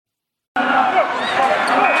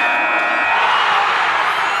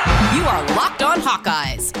Locked On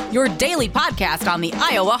Hawkeyes, your daily podcast on the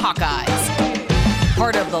Iowa Hawkeyes.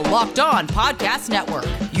 Part of the Locked On Podcast Network,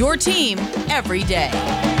 your team every day.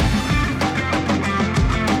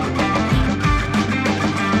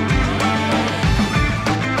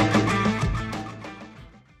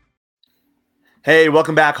 Hey,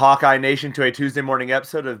 welcome back, Hawkeye Nation, to a Tuesday morning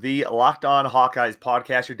episode of the Locked On Hawkeyes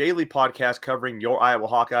podcast, your daily podcast covering your Iowa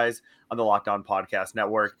Hawkeyes on the Locked On Podcast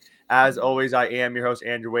Network. As always, I am your host,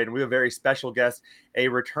 Andrew Wade, and we have a very special guest, a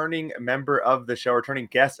returning member of the show, returning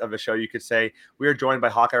guest of the show, you could say. We are joined by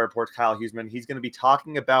Hawkeye Report's Kyle Huseman. He's going to be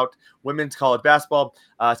talking about women's college basketball,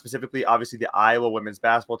 specifically, obviously, the Iowa women's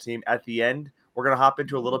basketball team. At the end, we're going to hop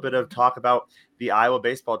into a little bit of talk about the Iowa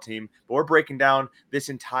baseball team, but we're breaking down this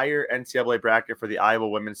entire NCAA bracket for the Iowa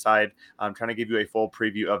women's side. I'm trying to give you a full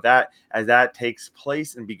preview of that as that takes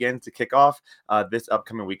place and begins to kick off this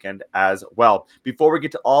upcoming weekend as well. Before we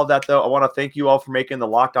get to all of that, though, I want to thank you all for making the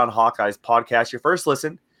Locked On Hawkeyes podcast your first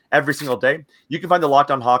listen every single day. You can find the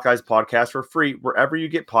Locked On Hawkeyes podcast for free wherever you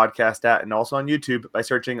get podcasts at, and also on YouTube by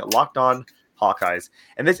searching Locked On Hawkeyes.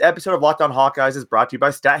 And this episode of Locked On Hawkeyes is brought to you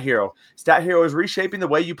by Stat Hero. Stat Hero is reshaping the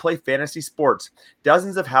way you play fantasy sports.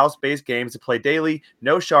 Dozens of house-based games to play daily,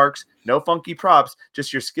 no sharks, no funky props,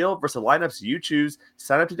 just your skill versus the lineups you choose.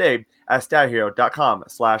 Sign up today at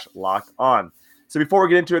stathero.com/lockedon. So before we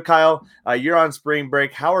get into it, Kyle, you're on spring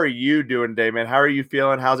break. How are you doing today, man? How are you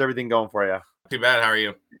feeling? How's everything going for you? Too bad. How are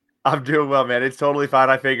you? I'm doing well, man. It's totally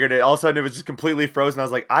fine. I figured it. All of a sudden, it was just completely frozen. I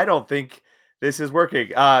was like, I don't think this is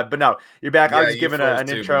working. But no, you're back. Yeah, I was just giving an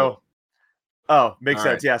intro. Oh, makes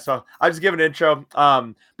sense. Right. Yeah. So I was just giving an intro.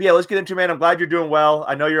 But yeah, let's get into it, man. I'm glad you're doing well.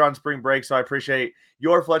 I know you're on spring break, so I appreciate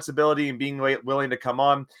your flexibility and being willing to come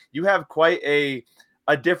on. You have quite a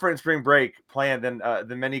different spring break planned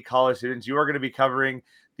than many college students. You are going to be covering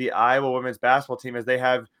the Iowa women's basketball team as they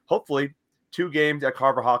have hopefully 2 games at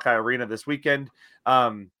Carver Hawkeye Arena this weekend.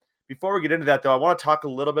 Before we get into that, though, I want to talk a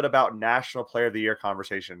little bit about National Player of the Year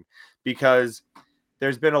conversation, because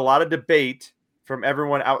there's been a lot of debate from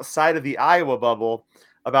everyone outside of the Iowa bubble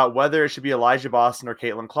about whether it should be Elijah Boston or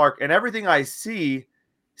Caitlin Clark. And everything I see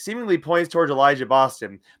seemingly points towards Elijah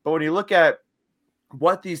Boston. But when you look at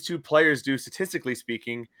what these two players do, statistically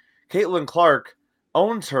speaking, Caitlin Clark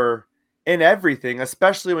owns her in everything,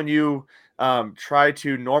 especially when you try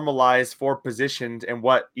to normalize 4 positions and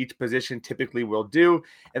what each position typically will do.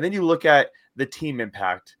 And then you look at the team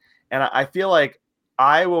impact. And I feel like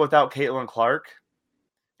Iowa without Caitlin Clark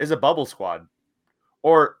is a bubble squad.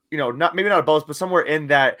 Or, maybe not a bubble, but somewhere in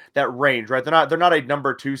that range, right? They're not a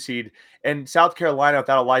number 2 seed. And South Carolina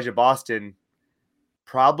without Elijah Boston,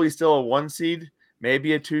 probably still a 1 seed.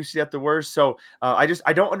 Maybe a 2 seed at the worst. So I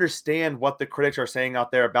don't understand what the critics are saying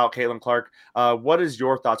out there about Caitlin Clark. What is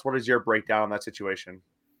your thoughts? What is your breakdown on that situation?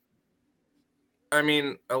 I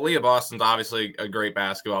mean, Aaliyah Boston's obviously a great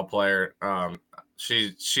basketball player.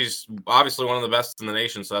 She's obviously one of the best in the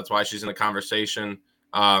nation, so that's why she's in the conversation.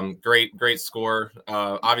 Great scorer.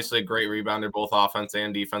 Obviously a great rebounder, both offense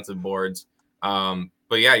and defensive boards. But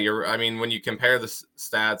yeah, when you compare the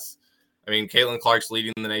stats, Caitlin Clark's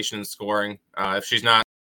leading the nation in scoring. If she's not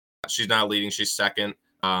leading, she's second.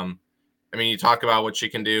 You talk about what she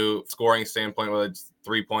can do scoring standpoint, whether it's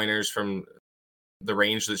 3-pointers from the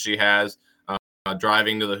range that she has,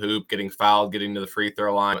 driving to the hoop, getting fouled, getting to the free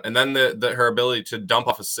throw line, and then her ability to dump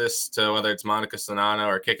off assists to whether it's Monica Sanano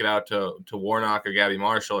or kick it out to Warnock or Gabby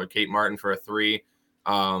Marshall or Kate Martin for a 3.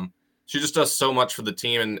 She just does so much for the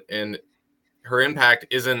team, and her impact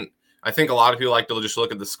isn't. I think a lot of people like to just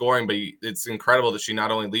look at the scoring, but it's incredible that she not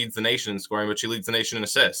only leads the nation in scoring, but she leads the nation in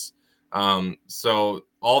assists. So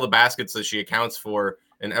all the baskets that she accounts for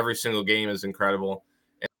in every single game is incredible.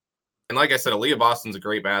 And like I said, Aaliyah Boston's a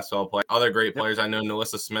great basketball player. Other great players, I know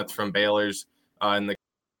Nalissa Smith from Baylor's in the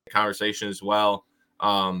conversation as well.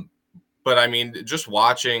 But just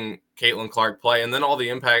watching Caitlin Clark play, and then all the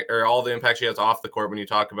impact she has off the court when you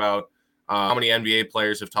talk about how many NBA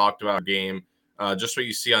players have talked about her game. Just what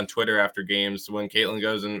you see on Twitter after games when Caitlin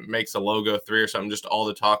goes and makes a logo 3 or something, just all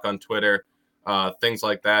the talk on Twitter, things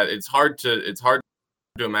like that. It's hard to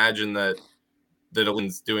imagine that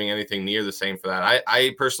Aaliyah's doing anything near the same for that.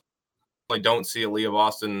 I personally don't see Aaliyah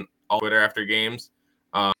Boston on Twitter after games.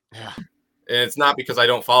 And it's not because I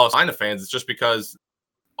don't follow Iowa fans. It's just because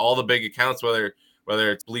all the big accounts, whether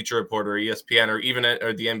it's Bleacher Report or ESPN or even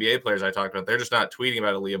or the NBA players I talked about, they're just not tweeting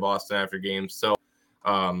about Aaliyah Boston after games. So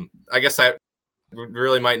I guess that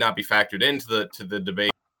really might not be factored into the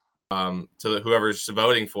debate to whoever's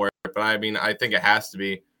voting for it. But I think it has to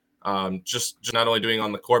be just not only doing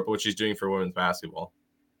on the court, but what she's doing for women's basketball.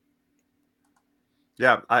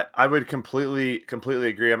 Yeah, I would completely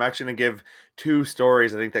agree. I'm actually going to give two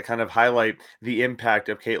stories I think that kind of highlight the impact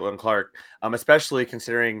of Caitlin Clark, especially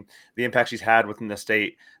considering the impact she's had within the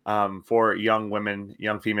state for young women,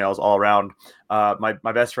 young females all around. My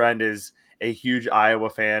best friend is a huge Iowa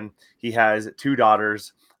fan. He has two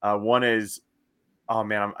daughters. One is, oh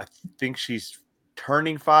man, I think she's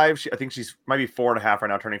turning 5. I think she's might be 4.5 right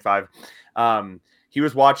now, turning 5. He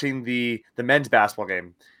was watching the men's basketball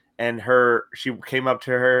game, and she came up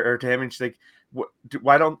to her or to him, and she's like,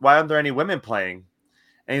 why aren't there any women playing?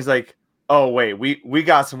 And he's like, oh wait, we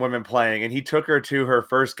got some women playing. And he took her to her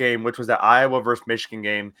first game, which was the Iowa versus Michigan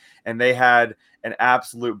game, and they had an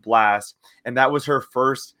absolute blast. And that was her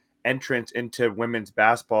first entrance into women's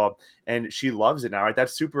basketball, and she loves it now, right?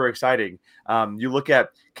 That's super exciting. You look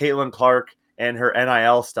at Caitlin Clark and her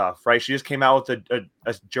NIL stuff, right? She just came out with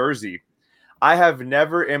a jersey. I have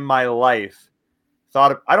never in my life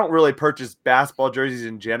I don't really purchase basketball jerseys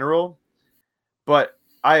in general, but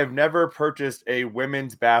I have never purchased a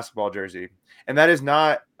women's basketball jersey. And that is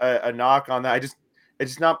not a knock on that.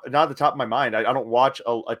 It's not at the top of my mind. I don't watch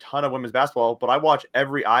a ton of women's basketball, but I watch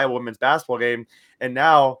every Iowa women's basketball game. And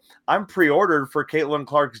now I'm pre-ordered for Caitlin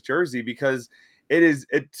Clark's jersey because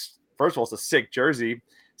it's first of all, it's a sick jersey.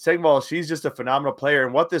 Second of all, she's just a phenomenal player.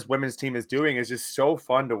 And what this women's team is doing is just so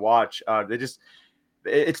fun to watch.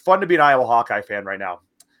 It's fun to be an Iowa Hawkeye fan right now.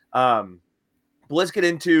 But let's get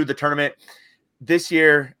into the tournament. This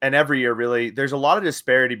year and every year, really, there's a lot of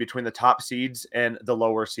disparity between the top seeds and the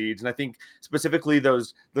lower seeds. And I think specifically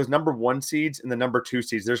those number 1 seeds and the number 2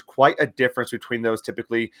 seeds, there's quite a difference between those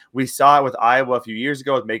typically. We saw it with Iowa a few years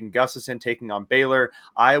ago with Megan Gustafson taking on Baylor.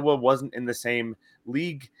 Iowa wasn't in the same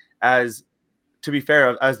league as, to be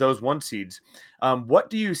fair, as those 1 seeds. What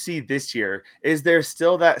do you see this year? Is there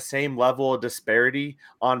still that same level of disparity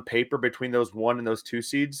on paper between those 1 and those 2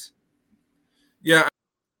 seeds? Yeah,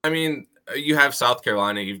 I mean, you have South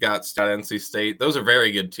Carolina, you've got NC State. Those are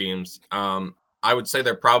very good teams. I would say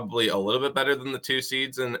they're probably a little bit better than the 2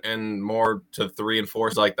 seeds and more to 3 and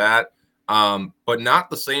 4s like that. But not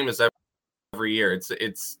the same as every year.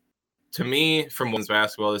 It's to me, from women's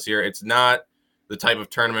basketball this year, it's not the type of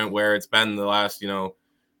tournament where it's been the last,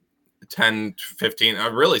 10, 15,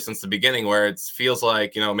 really since the beginning, where it feels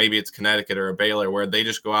like, maybe it's Connecticut or a Baylor where they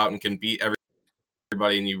just go out and can beat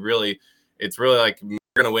everybody. And it's really like you're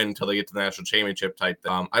going to win until they get to the national championship type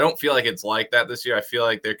thing. I don't feel like it's like that this year. I feel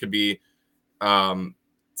like there could be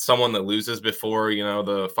someone that loses before,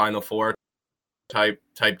 the Final Four type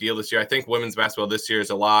deal this year. I think women's basketball this year has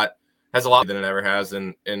a lot than it ever has.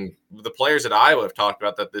 And the players at Iowa have talked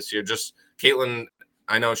about that this year. Just Caitlin,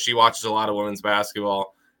 I know she watches a lot of women's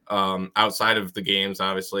basketball outside of the games,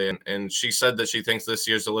 obviously. And she said that she thinks this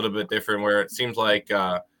year's a little bit different, where it seems like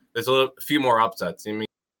there's a few more upsets. I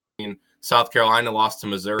mean, South Carolina lost to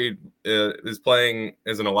Missouri, is playing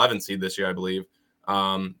as an 11 seed this year, I believe.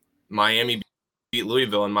 Miami beat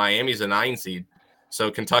Louisville, and Miami's a 9 seed.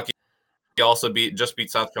 So Kentucky also beat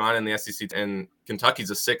South Carolina in the SEC, and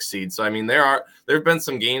Kentucky's a 6 seed. So I mean, there have been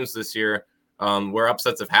some games this year where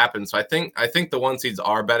upsets have happened. So I think the 1 seeds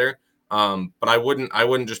are better, but I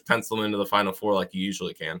wouldn't just pencil them into the Final Four like you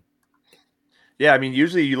usually can. Yeah, I mean,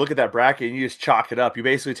 usually you look at that bracket and you just chalk it up. You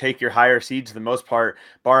basically take your higher seeds for the most part,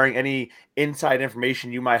 barring any inside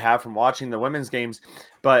information you might have from watching the women's games.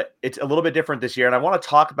 But it's a little bit different this year. And I want to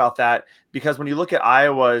talk about that because when you look at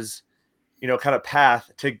Iowa's, kind of path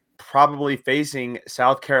to probably facing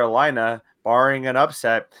South Carolina, barring an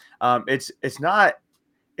upset, it's not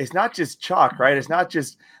just chalk, right? It's not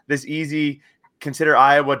just this easy. Consider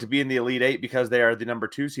Iowa to be in the Elite 8 because they are the number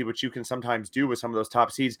 2 seed, which you can sometimes do with some of those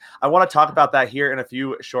top seeds. I want to talk about that here in a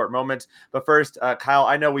few short moments. But first, Kyle,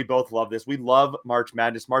 I know we both love this. We love March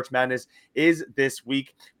Madness. March Madness is this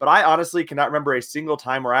week, but I honestly cannot remember a single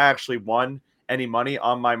time where I actually won any money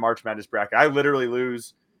on my March Madness bracket. I literally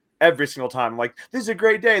lose every single time. I'm like, this is a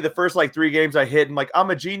great day. The first 3 games I hit, and I'm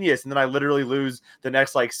a genius. And then I literally lose the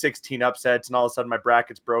next 16 upsets, and all of a sudden my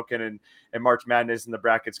bracket's broken and March Madness and the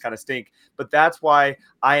brackets kind of stink. But that's why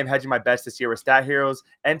I am hedging my bets this year with Stat Heroes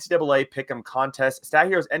NCAA Pick'em contest. Stat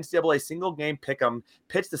Heroes NCAA single game Pick'em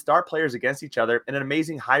pits the star players against each other in an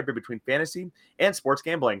amazing hybrid between fantasy and sports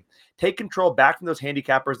gambling. Take control back from those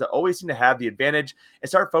handicappers that always seem to have the advantage and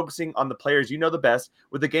start focusing on the players you know the best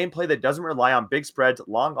with a gameplay that doesn't rely on big spreads,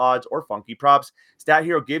 long odds, or funky props. Stat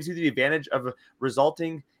Hero gives you the advantage of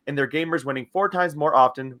resulting in their gamers winning 4 times more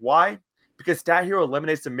often. Why? because Stat Hero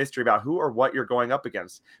eliminates the mystery about who or what you're going up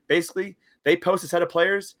against. Basically, they post a set of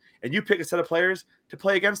players, and you pick a set of players to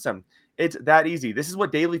play against them. It's that easy. This is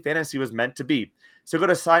what daily fantasy was meant to be. So go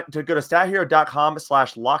to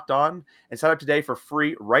stathero.com/lockedon and sign up today for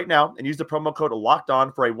free right now and use the promo code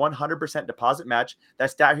LOCKEDON for a 100% deposit match.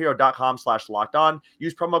 That's stathero.com/lockedon.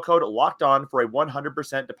 Use promo code LOCKEDON for a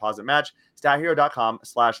 100% deposit match.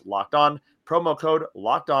 stathero.com/lockedon. Promo code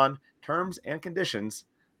LOCKEDON. Terms and conditions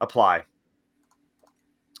apply.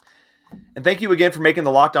 And thank you again for making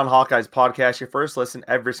the Locked On Hawkeyes podcast your first listen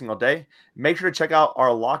every single day. Make sure to check out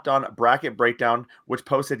our Locked On Bracket Breakdown, which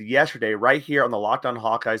posted yesterday right here on the Locked On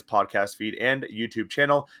Hawkeyes podcast feed and YouTube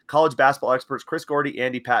channel. College basketball experts Chris Gordy,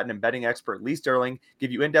 Andy Patton, and betting expert Lee Sterling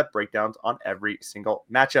give you in-depth breakdowns on every single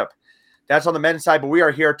matchup. That's on the men's side, but we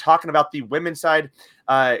are here talking about the women's side.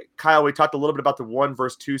 Kyle, we talked a little bit about the 1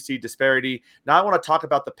 versus 2 seed disparity. Now I want to talk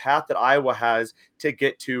about the path that Iowa has to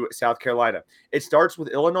get to South Carolina. It starts with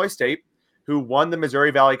Illinois State, who won the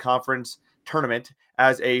Missouri Valley Conference tournament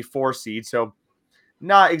as a 4 seed. So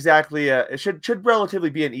not exactly it should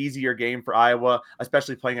relatively be an easier game for Iowa,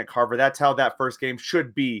 especially playing at Carver. That's how that first game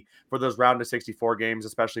should be for those round of 64 games,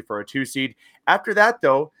 especially for a 2 seed. After that,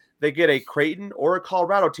 though, they get a Creighton or a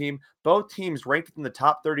Colorado team, both teams ranked in the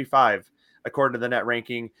top 35, according to the net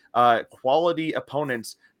ranking. Quality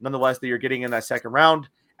opponents, nonetheless, that you're getting in that second round.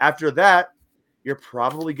 After that, you're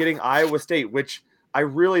probably getting Iowa State, which I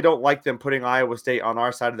really don't like them putting Iowa State on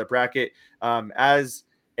our side of the bracket. As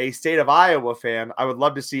a State of Iowa fan, I would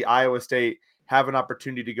love to see Iowa State have an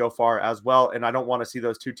opportunity to go far as well, and I don't want to see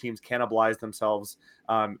those two teams cannibalize themselves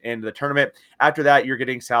in the tournament. After that, you're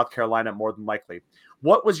getting South Carolina more than likely.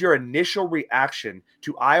 What was your initial reaction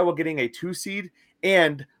to Iowa getting a 2 seed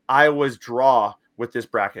and Iowa's draw with this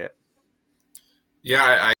bracket?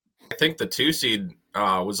 Yeah, I think the 2 seed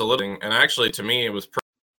was a little, and actually to me it was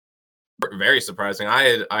very surprising.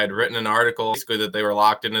 I had written an article basically that they were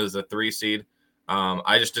locked in as a 3 seed.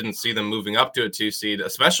 I just didn't see them moving up to a 2 seed,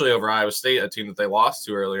 especially over Iowa State, a team that they lost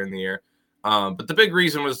to earlier in the year. But the big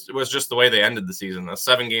reason was just the way they ended the season, a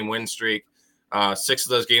 7-game win streak. 6 of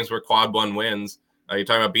those games were quad 1 wins. You're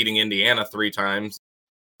talking about beating Indiana 3 times.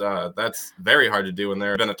 That's very hard to do when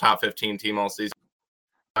they've been a top 15 team all season.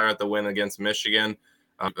 At the win against Michigan.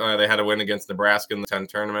 They had a win against Nebraska in the 10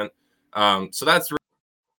 tournament. So that's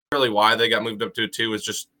really why they got moved up to a 2 was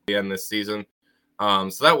just the end this season. So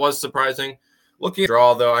that was surprising. Looking at the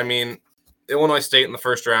draw, though, I mean, Illinois State in the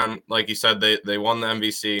first round, like you said, they won the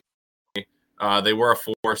MVC. They were a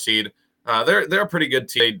 4 seed. They're a pretty good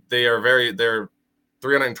team. They're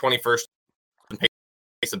 321st in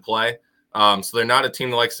pace of play. So they're not a team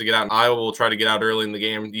that likes to get out. Iowa will try to get out early in the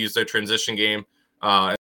game, use their transition game.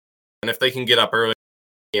 And if they can get up early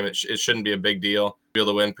in the game, it shouldn't be a big deal. Be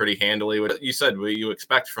able to win pretty handily. What you said, what you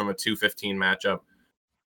expect from a 2-15 matchup.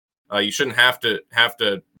 You shouldn't have to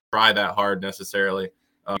try that hard necessarily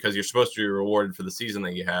because you're supposed to be rewarded for the season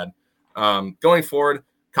that you had. Going forward,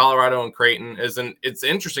 Colorado and Creighton it's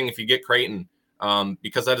interesting if you get Creighton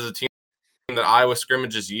because that is a team that Iowa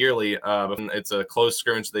scrimmages yearly. It's a close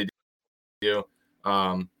scrimmage they do.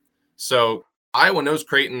 So Iowa knows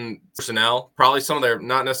Creighton personnel, probably some of their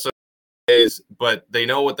not necessarily days, but they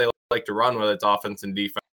know what they like to run, whether it's offense and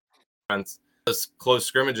defense. Those close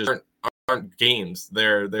scrimmages aren't games.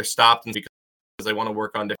 They're stopped because they want to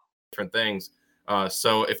work on different things.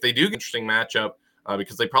 So if they do get an interesting matchup,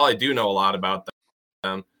 because they probably do know a lot about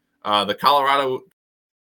them, the Colorado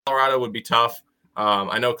would be tough.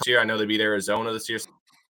 I know this year, I know they beat Arizona this year. So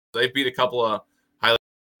they've beat a couple of highly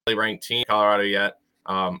ranked teams, Colorado yet.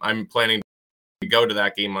 I'm planning to go to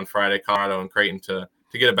that game on Friday, Colorado and Creighton, to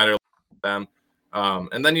get a better look at them.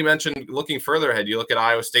 And then you mentioned looking further ahead, you look at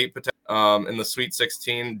Iowa State in the Sweet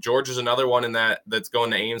 16. Georgia's another one in that's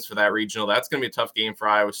going to Ames for that regional. That's going to be a tough game for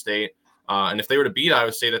Iowa State. And if they were to beat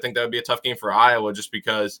Iowa State, I think that would be a tough game for Iowa just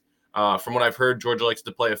because from what I've heard, Georgia likes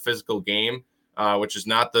to play a physical game, which is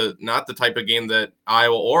not the type of game that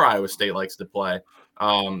Iowa or Iowa State likes to play.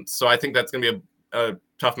 So I think that's going to be a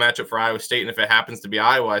tough matchup for Iowa State. And if it happens to be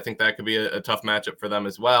Iowa, I think that could be a tough matchup for them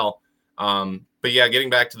as well. But yeah, getting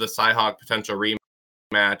back to the Cy-Hawk potential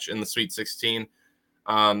rematch in the Sweet 16, you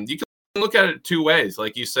can look at it 2 ways.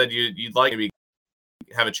 Like you said, you'd like to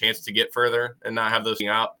have a chance to get further and not have those things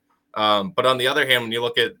out. But on the other hand, when you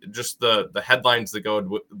look at just the headlines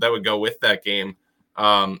that would go with that game,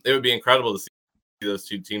 it would be incredible to see those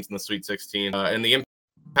 2 teams in the Sweet 16. And the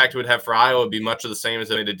impact it would have for Iowa would be much of the same as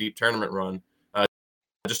they made a deep tournament run.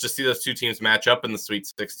 Just to see those 2 teams match up in the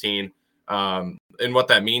Sweet 16 and what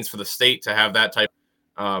that means for the state to have that type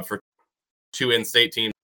for 2 in-state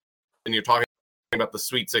teams. And you're talking about the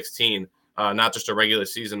Sweet 16 not just a regular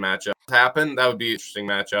season matchup. Happen, that would be an interesting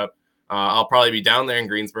matchup. I'll probably be down there in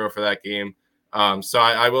Greensboro for that game. So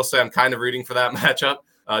I will say I'm kind of rooting for that matchup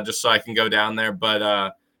just so I can go down there. But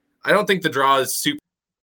I don't think the draw is super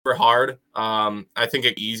hard. I think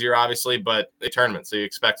it's easier, obviously, but a tournament, so you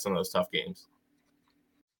expect some of those tough games.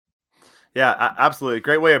 Yeah, absolutely.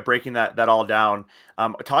 Great way of breaking that all down.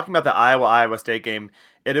 Talking about the Iowa State game,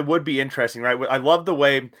 it would be interesting, right? I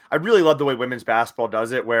really love the way women's basketball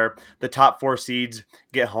does it, where the top 4 seeds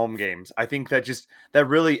get home games. I think that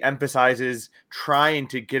really emphasizes trying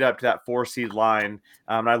to get up to that 4 seed line.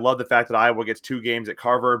 And I love the fact that Iowa gets 2 games at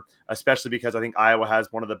Carver, especially because I think Iowa has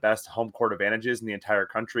one of the best home court advantages in the entire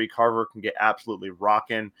country. Carver can get absolutely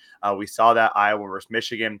rocking. We saw that Iowa versus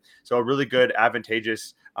Michigan. So a really good,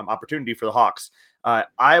 advantageous opportunity for the Hawks.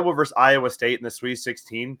 Iowa versus Iowa State in the Sweet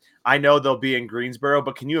 16. I know they'll be in Greensboro,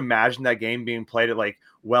 but can you imagine that game being played at like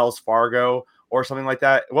Wells Fargo or something like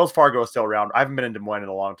that? Wells Fargo is still around. I haven't been in Des Moines in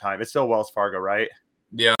a long time. It's still Wells Fargo, right?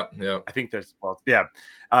 Yeah. I think there's yeah.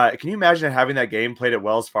 Can you imagine having that game played at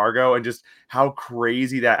Wells Fargo and just how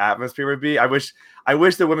crazy that atmosphere would be? I wish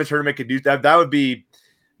the women's tournament could do that. That would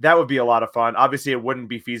be a lot of fun. Obviously, it wouldn't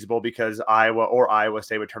be feasible because Iowa or Iowa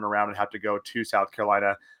State would turn around and have to go to South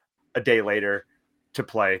Carolina a day later to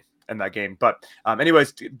play in that game. But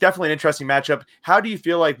anyways, definitely an interesting matchup. How do you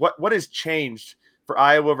feel like what has changed for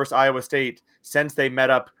Iowa versus Iowa State since they met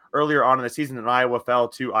up earlier on in the season and Iowa fell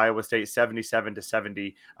to Iowa State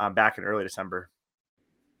 77-70 back in early December?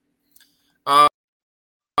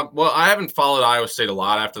 Well, I haven't followed Iowa State a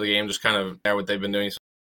lot after the game, just kind of what they've been doing. So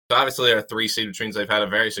obviously they're a 3 seed, which means they've had a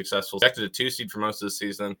very successful, projected a 2 seed for most of the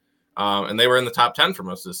season. And they were in the top 10 for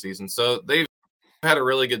most of the season. So they've had a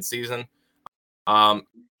really good season.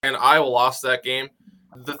 And Iowa lost that game.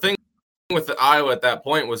 The thing with Iowa at that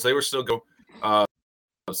point was they were still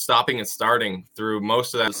stopping and starting through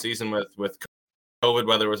most of that season with COVID,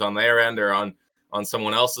 whether it was on their end or on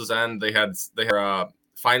someone else's end. They had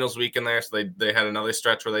finals week in there, so they had another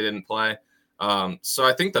stretch where they didn't play. So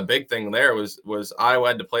I think the big thing there was Iowa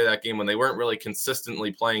had to play that game when they weren't really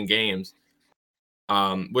consistently playing games,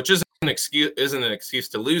 which isn't an excuse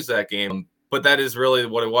to lose that game. But that is really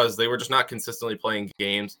what it was. They were just not consistently playing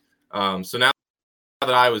games. So now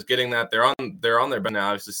that I was getting that, they're on their best now.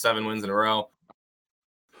 Obviously, 7 wins in a row.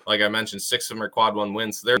 Like I mentioned, 6 of them are quad 1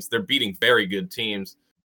 wins. So they're beating very good teams.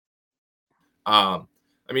 I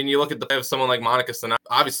mean, you look at the play of someone like Monica Sanae,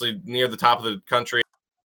 obviously near the top of the country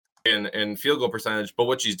in field goal percentage. But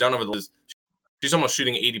what she's done over the years, she's almost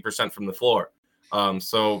shooting 80% from the floor.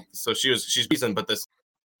 So she's decent, but this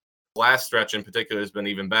last stretch in particular has been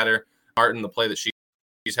even better. Martin, the play that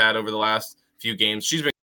she's had over the last few games, she's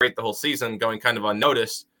been great the whole season, going kind of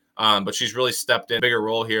unnoticed, but she's really stepped in a bigger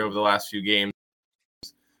role here over the last few games.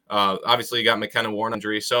 Obviously, you got McKenna Warren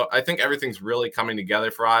injury, so I think everything's really coming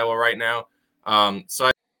together for Iowa right now.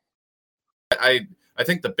 So I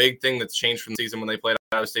think the big thing that's changed from the season when they played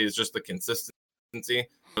Iowa State is just the consistency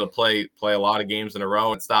to play a lot of games in a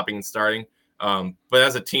row and stopping and starting. But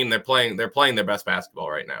as a team, they're playing their best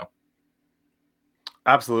basketball right now.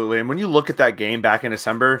 Absolutely. And when you look at that game back in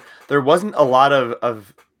December, there wasn't a lot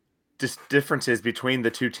of differences between the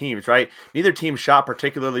two teams, right? Neither team shot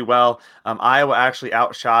particularly well. Iowa actually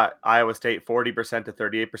outshot Iowa State 40% to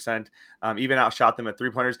 38%, even outshot them at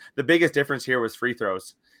 3-pointers. The biggest difference here was free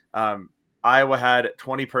throws. Iowa had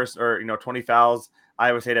 20 fouls.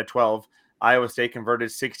 Iowa State had 12. Iowa State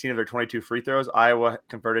converted 16 of their 22 free throws. Iowa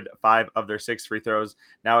converted 5 of their 6 free throws.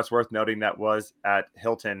 Now it's worth noting that was at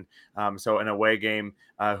Hilton. So an away game,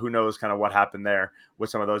 who knows kind of what happened there with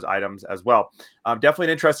some of those items as well. Definitely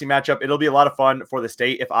an interesting matchup. It'll be a lot of fun for the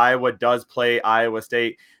state if Iowa does play Iowa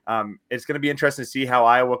State. It's going to be interesting to see how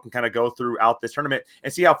Iowa can kind of go throughout this tournament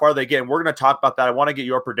and see how far they get. And we're going to talk about that. I want to get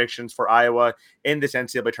your predictions for Iowa in this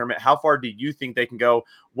NCAA tournament. How far do you think they can go?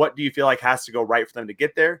 What do you feel like has to go right for them to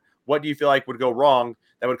get there? What do you feel like would go wrong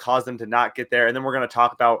that would cause them to not get there? And then we're going to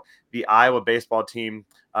talk about the Iowa baseball team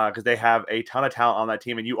because they have a ton of talent on that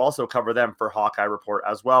team, and you also cover them for Hawkeye Report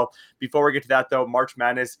as well. Before we get to that, though, March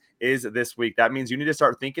Madness is this week. That means you need to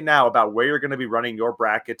start thinking now about where you're going to be running your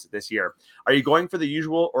brackets this year. Are you going for the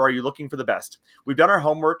usual, or are you looking for the best? We've done our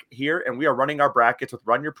homework here, and we are running our brackets with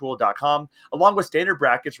runyourpool.com. Along with standard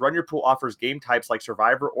brackets, Run Your Pool offers game types like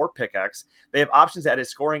Survivor or Pickaxe. They have options to edit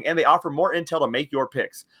scoring, and they offer more intel to make your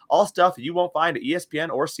picks. All stuff you won't find at ESPN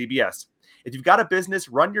or CBS. If you've got a business,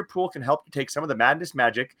 Run Your Pool can help you take some of the madness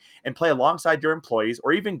magic and play alongside your employees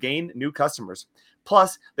or even gain new customers.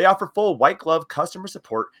 Plus, they offer full white glove customer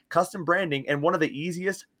support, custom branding, and one of the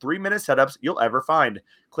easiest 3-minute setups you'll ever find.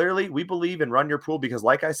 Clearly, we believe in Run Your Pool because,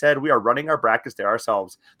 like I said, we are running our brackets there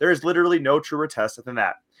ourselves. There is literally no truer test than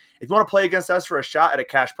that. If you want to play against us for a shot at a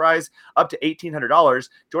cash prize up to $1,800,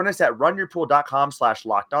 join us at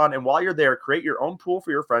runyourpool.com/lockedon. And while you're there, create your own pool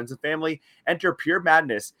for your friends and family. Enter Pure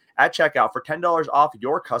Madness at checkout for $10 off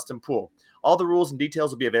your custom pool. All the rules and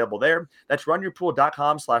details will be available there. That's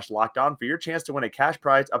runyourpool.com/lockedon for your chance to win a cash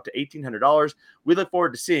prize up to $1,800. We look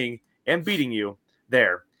forward to seeing and beating you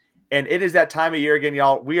there. And it is that time of year again,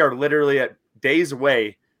 y'all. We are literally at days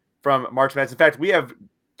away from March Madness. In fact, we have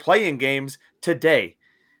playing games today.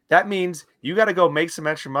 That means you got to go make some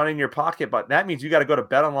extra money in your pocket, but that means you got to go to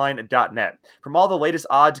betonline.net. From all the latest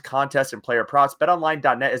odds, contests, and player props,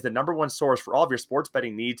 betonline.net is the #1 source for all of your sports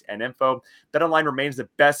betting needs and info. BetOnline remains the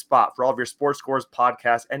best spot for all of your sports scores,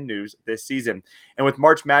 podcasts, and news this season. And with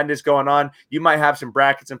March Madness going on, you might have some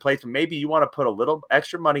brackets in place, but maybe you want to put a little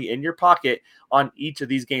extra money in your pocket on each of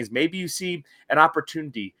these games. Maybe you see an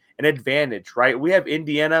opportunity, an advantage, right? We have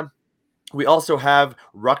Indiana. We also have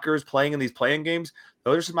Rutgers playing in these playing games.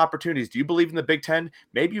 Those are some opportunities. Do you believe in the Big Ten?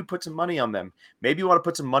 Maybe you put some money on them. Maybe you want to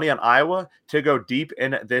put some money on Iowa to go deep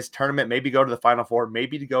in this tournament, maybe go to the Final Four,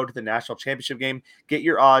 maybe to go to the national championship game. Get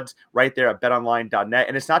your odds right there at betonline.net.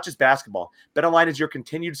 And it's not just basketball. BetOnline is your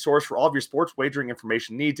continued source for all of your sports wagering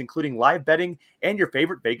information needs, including live betting and your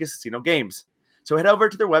favorite Vegas casino games. So head over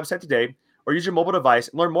to their website today or use your mobile device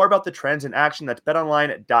and learn more about the trends in action. That's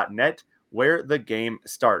betonline.net, where the game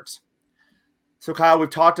starts. So, Kyle, we've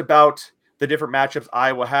talked about the different matchups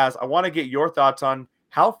Iowa has. I want to get your thoughts on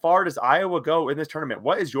how far does Iowa go in this tournament?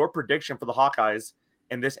 What is your prediction for the Hawkeyes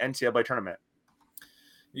in this NCAA tournament?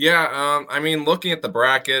 Yeah, I mean, looking at the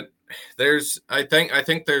bracket, I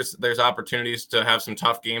think there's opportunities to have some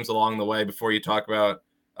tough games along the way before you talk about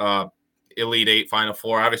Elite Eight, Final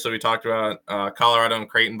Four. Obviously, we talked about Colorado and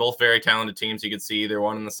Creighton, both very talented teams. You could see either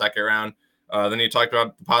one in the second round. Then you talked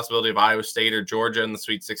about the possibility of Iowa State or Georgia in the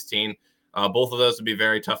Sweet 16. Both of those would be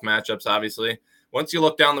very tough matchups, obviously. Once you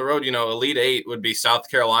look down the road, Elite Eight would be South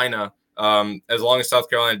Carolina, as long as South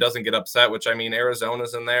Carolina doesn't get upset, which, I mean,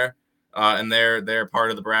 Arizona's in there, and they're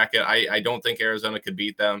part of the bracket. I don't think Arizona could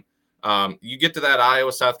beat them. You get to that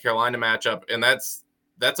Iowa-South Carolina matchup, and that's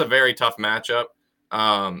a very tough matchup.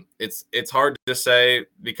 It's hard to say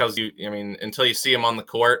because, until you see them on the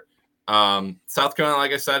court. South Carolina,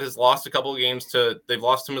 like I said, has lost a couple of games they've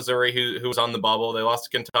lost to Missouri, who was on the bubble. They lost to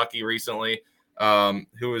Kentucky recently,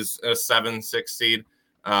 who was a 7-6 seed.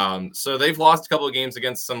 So they've lost a couple of games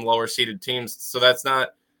against some lower seeded teams. So that's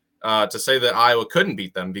not to say that Iowa couldn't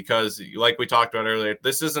beat them, because like we talked about earlier,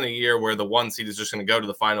 this isn't a year where the 1 seed is just going to go to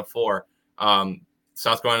the Final Four.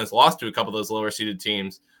 South Carolina has lost to a couple of those lower seeded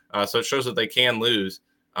teams. So it shows that they can lose.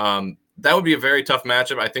 That would be a very tough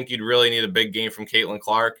matchup. I think you'd really need a big game from Caitlin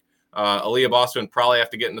Clark. Aaliyah Boston probably have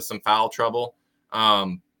to get into some foul trouble.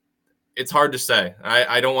 It's hard to say.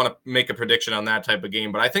 I don't want to make a prediction on that type of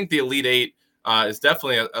game, but I think the Elite Eight is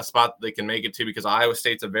definitely a spot that they can make it to, because Iowa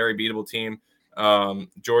State's a very beatable team.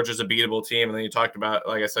 Georgia's a beatable team. And then you talked about,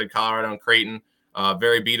 like I said, Colorado and Creighton,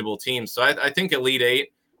 very beatable teams. So I think Elite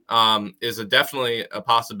Eight is definitely a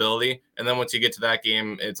possibility. And then once you get to that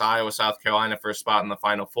game, it's Iowa, South Carolina for a spot in the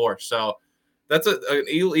Final Four. So that's an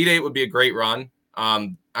Elite Eight would be a great run.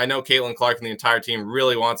 I know Caitlin Clark and the entire team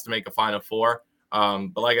really wants to make a Final Four.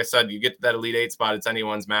 But like I said, you get to that Elite Eight spot, it's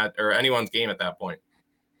anyone's game at that point.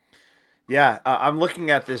 Yeah, I'm looking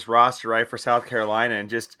at this roster, right, for South Carolina, and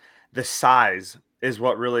just the size is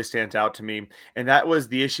what really stands out to me. And that was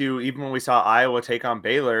the issue even when we saw Iowa take on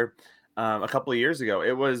Baylor a couple of years ago.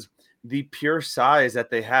 It was the pure size that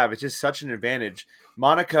they have. It's just such an advantage.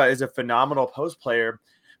 Monica is a phenomenal post player,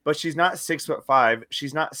 but she's not 6'5".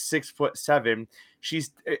 She's not 6'7".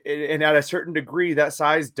 And at a certain degree, that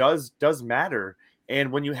size does matter.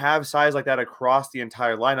 And when you have size like that across the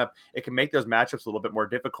entire lineup, it can make those matchups a little bit more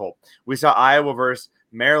difficult. We saw Iowa versus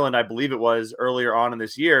Maryland, I believe it was earlier on in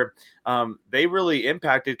this year. They really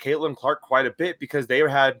impacted Caitlin Clark quite a bit because they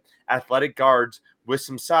had athletic guards with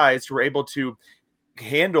some size who were able to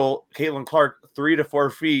handle Caitlin Clark 3 to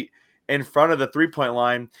 4 feet in front of the 3-point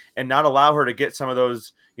line and not allow her to get some of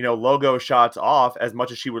those, logo shots off as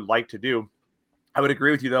much as she would like to do. I would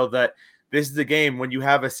agree with you, though, that this is a game when you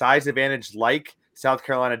have a size advantage like South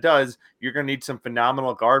Carolina does, you're going to need some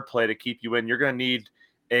phenomenal guard play to keep you in. You're going to need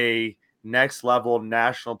a next level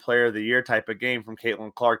national player of the year type of game from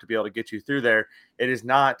Caitlin Clark to be able to get you through there. It is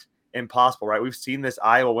not impossible, right? We've seen this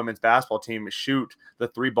Iowa women's basketball team shoot the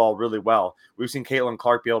 3 ball really well. We've seen Caitlin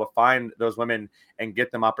Clark be able to find those women and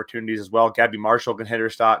get them opportunities as well. Gabby Marshall can hit her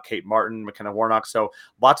shot, Kate Martin, McKenna Warnock. So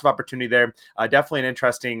lots of opportunity there. Definitely an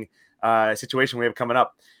interesting situation we have coming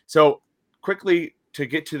up. So quickly to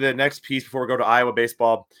get to the next piece before we go to Iowa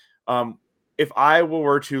baseball, if Iowa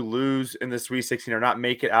were to lose in the Sweet 16 or not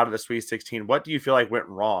make it out of the Sweet 16, what do you feel like went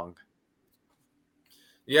wrong?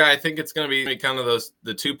 Yeah, I think it's going to be kind of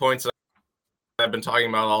the 2 points that I've been talking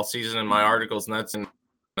about all season in my articles, and that's in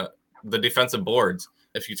the defensive boards.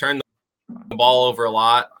 If you turn the ball over a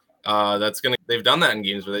lot, they've done that in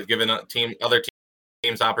games where they've given other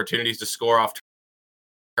teams opportunities to score off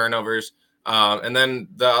turnovers. And then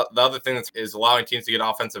the other thing is allowing teams to get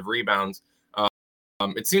offensive rebounds.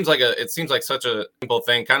 It seems like such a simple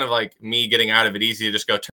thing, kind of like me getting out of it easy to just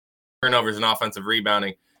go turnovers and offensive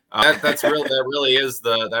rebounding. That really is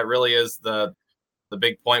the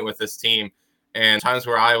big point with this team. And times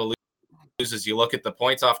where Iowa loses, you look at the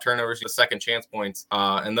points off turnovers, the second chance points,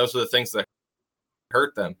 and those are the things that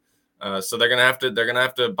hurt them. So they're gonna have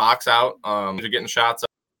to box out. They're getting shots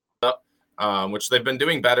up, which they've been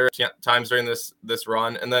doing better times during this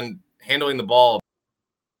run, and then handling the ball,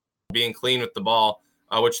 being clean with the ball,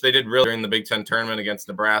 which they did really during the Big Ten tournament against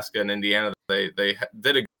Nebraska and Indiana. They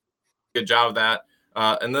did a good job of that.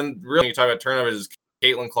 And then really, when you talk about turnovers, is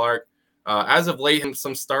Caitlin Clark. As of late,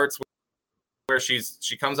 some starts where she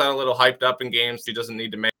comes out a little hyped up in games she doesn't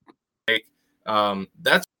need to make.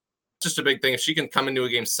 That's just a big thing. If she can come into a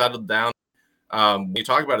game settled down, you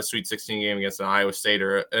talk about a Sweet 16 game against an Iowa State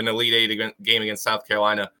or an Elite 8 game against South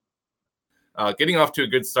Carolina, getting off to a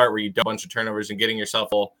good start where you do a bunch of turnovers and getting yourself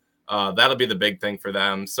full, that'll be the big thing for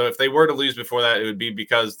them. So if they were to lose before that, it would be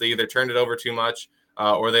because they either turned it over too much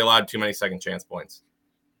or they allowed too many second chance points.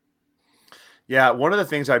 Yeah, one of the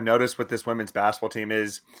things I've noticed with this women's basketball team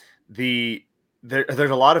is there's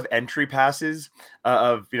a lot of entry passes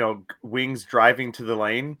of wings driving to the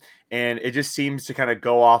lane, and it just seems to kind of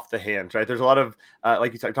go off the hands, right? There's a lot of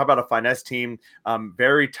like you talk about a finesse team,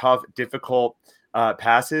 very tough, difficult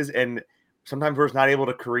passes, and sometimes we're just not able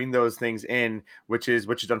to careen those things in, which is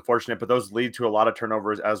unfortunate. But those lead to a lot of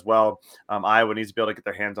turnovers as well. Iowa needs to be able to get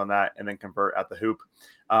their hands on that and then convert at the hoop.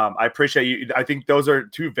 I appreciate you. I think those are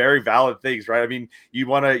two very valid things, right? I mean, you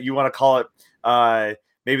want to call it.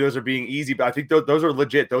 Maybe those are being easy, but I think those are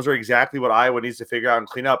legit. Those are exactly what Iowa needs to figure out and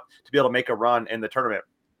clean up to be able to make a run in the tournament.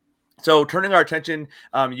 So turning our attention,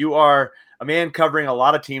 you are a man covering a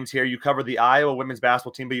lot of teams here. You cover the Iowa women's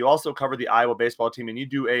basketball team, but you also cover the Iowa baseball team, and you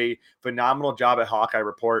do a phenomenal job at Hawkeye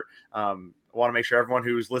Report. I want to make sure everyone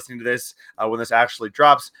who's listening to this, when this actually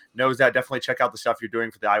drops, knows that. Definitely check out the stuff you're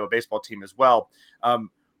doing for the Iowa baseball team as well.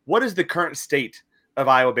 What is the current state of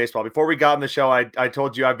Iowa baseball? Before we got on the show, I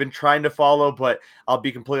told you I've been trying to follow, but I'll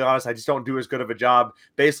be completely honest, I just don't do as good of a job.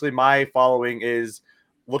 Basically, my following is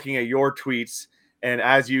looking at your tweets, and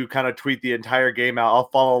as you kind of tweet the entire game out, I'll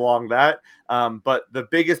follow along that. But the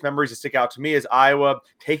biggest memories that stick out to me is Iowa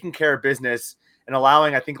taking care of business and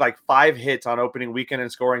allowing, I think, like 5 hits on opening weekend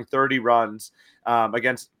and scoring 30 runs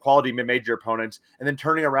against quality mid-major opponents, and then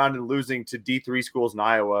turning around and losing to D3 schools in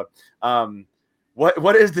Iowa.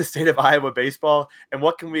 What is the state of Iowa baseball, and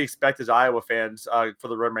what can we expect as Iowa fans for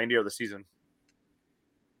the remainder of the season?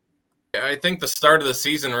 I think the start of the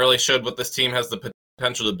season really showed what this team has the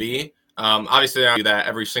potential to be. Obviously, they don't do that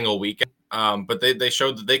every single weekend, but they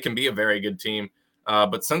showed that they can be a very good team.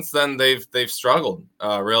 But since then, they've struggled,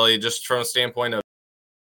 really, just from a standpoint of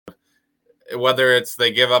whether it's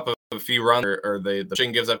they give up a few runs or the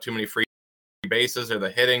pitching gives up too many free bases or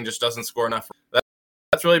the hitting just doesn't score enough.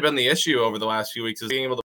 That's really been the issue over the last few weeks, is being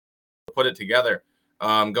able to put it together.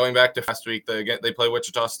 Going back to last week, they play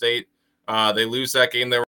Wichita State. They lose that game.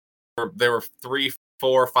 There were 3,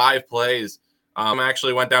 4, 5 plays.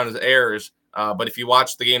 Actually went down as errors. But if you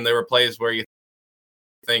watch the game, there were plays where you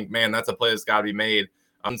think, man, that's a play that's got to be made.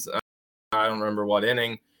 I don't remember what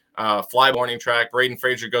inning. Fly warning track. Braden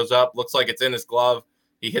Frazier goes up. Looks like it's in his glove.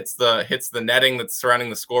 He hits the netting that's surrounding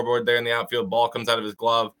the scoreboard there in the outfield. Ball comes out of his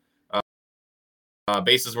glove.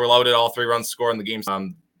 Bases were loaded. All 3 runs scored in the game.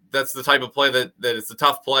 That's the type of play that it's a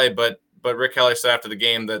tough play. But Rick Heller said after the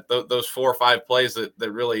game that those 4 or 5 plays that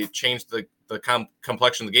really changed the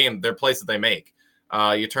complexion of the game, they're plays that they make.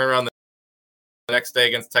 You turn around the next day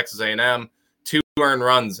against Texas A&M, 2 earned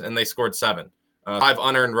runs, and they scored 7. 5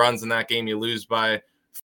 unearned runs in that game. You lose by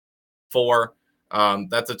 4.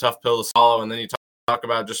 That's a tough pill to swallow. And then you talk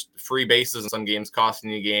about just free bases in some games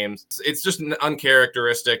costing you games. It's just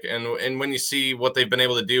uncharacteristic. And when you see what they've been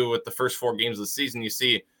able to do with the first 4 games of the season, you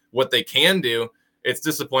see what they can do. It's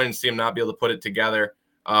disappointing to see them not be able to put it together.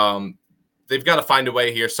 They've got to find a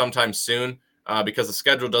way here sometime soon because the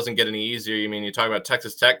schedule doesn't get any easier. I mean, you talk about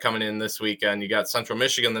Texas Tech coming in this weekend. You got Central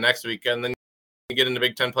Michigan the next weekend. Then you get into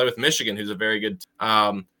Big Ten play with Michigan, who's a very good.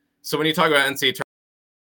 So when you talk about NCAA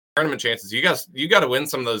tournament chances, you got to win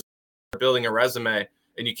some of those. Building a resume,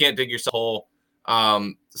 and you can't dig yourself a hole.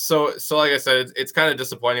 So like I said, it's kind of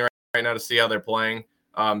disappointing right now to see how they're playing,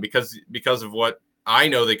 because of what I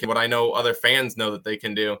know they can, what I know other fans know that they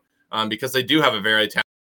can do, because they do have a very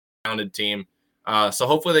talented team. So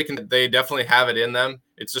hopefully they definitely have it in them.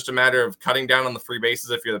 It's just a matter of cutting down on the free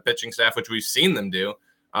bases if you're the pitching staff, which we've seen them do,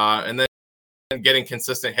 and then getting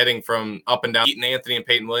consistent hitting from up and down. Keaton Anthony and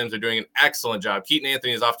Peyton Williams are doing an excellent job. Keaton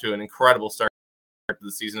Anthony is off to an incredible start to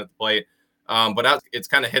the season at the plate, but it's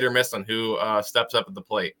kind of hit or miss on who steps up at the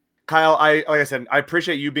plate. Kyle, like I said, I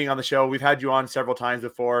appreciate you being on the show. We've had you on several times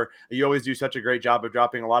before. You always do such a great job of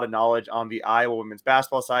dropping a lot of knowledge on the Iowa women's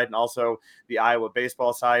basketball side and also the Iowa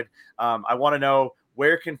baseball side. I want to know,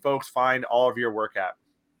 where can folks find all of your work at?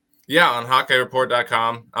 Yeah, on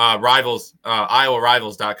HawkeyeReport.com,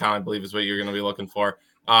 IowaRivals.com, I believe is what you're going to be looking for.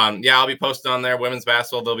 Yeah, I'll be posting on there. Women's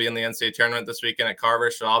basketball, they'll be in the NCAA tournament this weekend at Carver,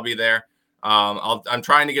 so I'll be there. I'm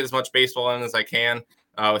trying to get as much baseball in as I can.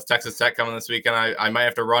 With Texas Tech coming this weekend, I might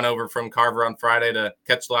have to run over from Carver on Friday to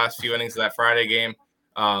catch the last few innings of that Friday game.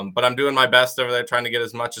 But I'm doing my best over there, trying to get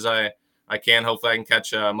as much as I can. Hopefully I can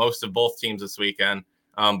catch most of both teams this weekend.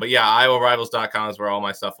 But yeah, IowaRivals.com is where all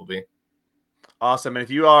my stuff will be. Awesome. And if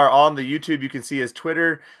you are on the YouTube, you can see his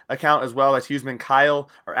Twitter account as well as Huseman Kyle,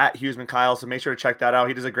 or at Huseman Kyle. So make sure to check that out.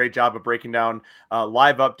 He does a great job of breaking down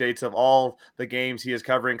live updates of all the games he is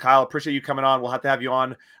covering. Kyle, appreciate you coming on. We'll have to have you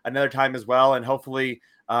on another time as well. And hopefully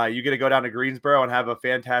you get to go down to Greensboro and have a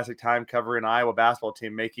fantastic time covering an Iowa basketball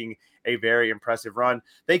team making a very impressive run.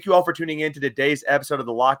 Thank you all for tuning in to today's episode of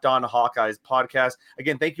the Locked On Hawkeyes podcast.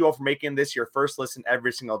 Again, thank you all for making this your first listen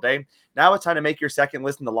every single day. Now it's time to make your second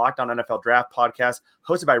listen to the Locked On NFL Draft podcast,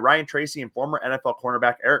 hosted by Ryan Tracy and former NFL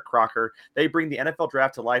cornerback Eric Crocker. They bring the NFL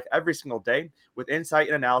Draft to life every single day with insight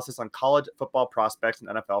and analysis on college football prospects and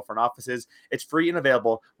NFL front offices. It's free and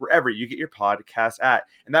available wherever you get your podcasts at.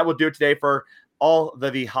 And that will do it today for all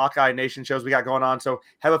the Hawkeye Nation shows we got going on. So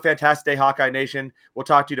have a fantastic day, Hawkeye Nation. We'll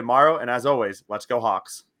talk to you tomorrow. And as always, let's go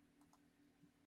Hawks.